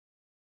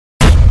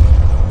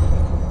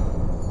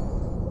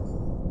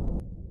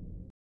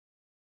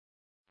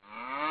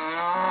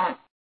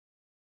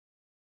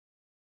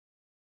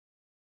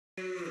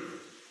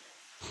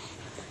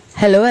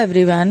Hello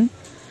everyone,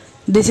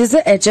 this is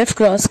the HF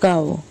cross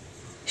cow.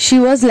 She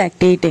was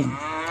lactating.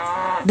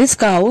 This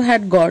cow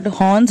had got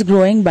horns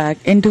growing back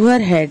into her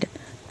head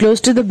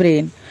close to the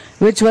brain,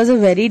 which was a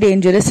very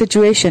dangerous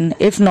situation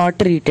if not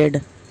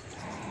treated.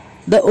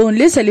 The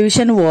only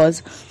solution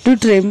was to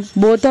trim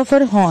both of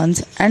her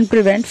horns and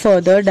prevent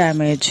further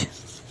damage.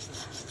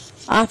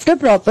 After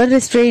proper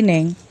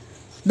restraining,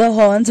 the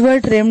horns were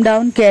trimmed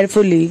down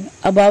carefully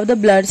above the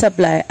blood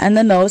supply and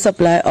the nerve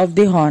supply of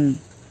the horn.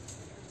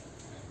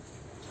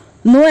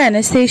 No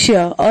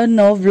anesthesia or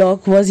nerve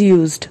block was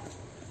used.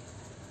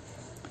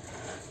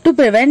 To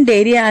prevent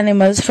dairy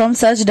animals from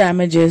such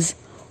damages,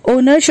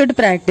 owners should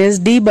practice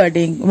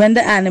debudding when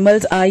the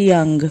animals are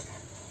young.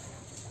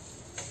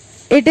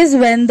 It is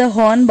when the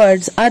horn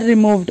buds are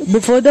removed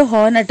before the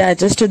horn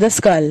attaches to the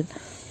skull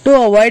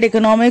to avoid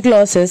economic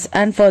losses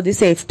and for the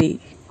safety.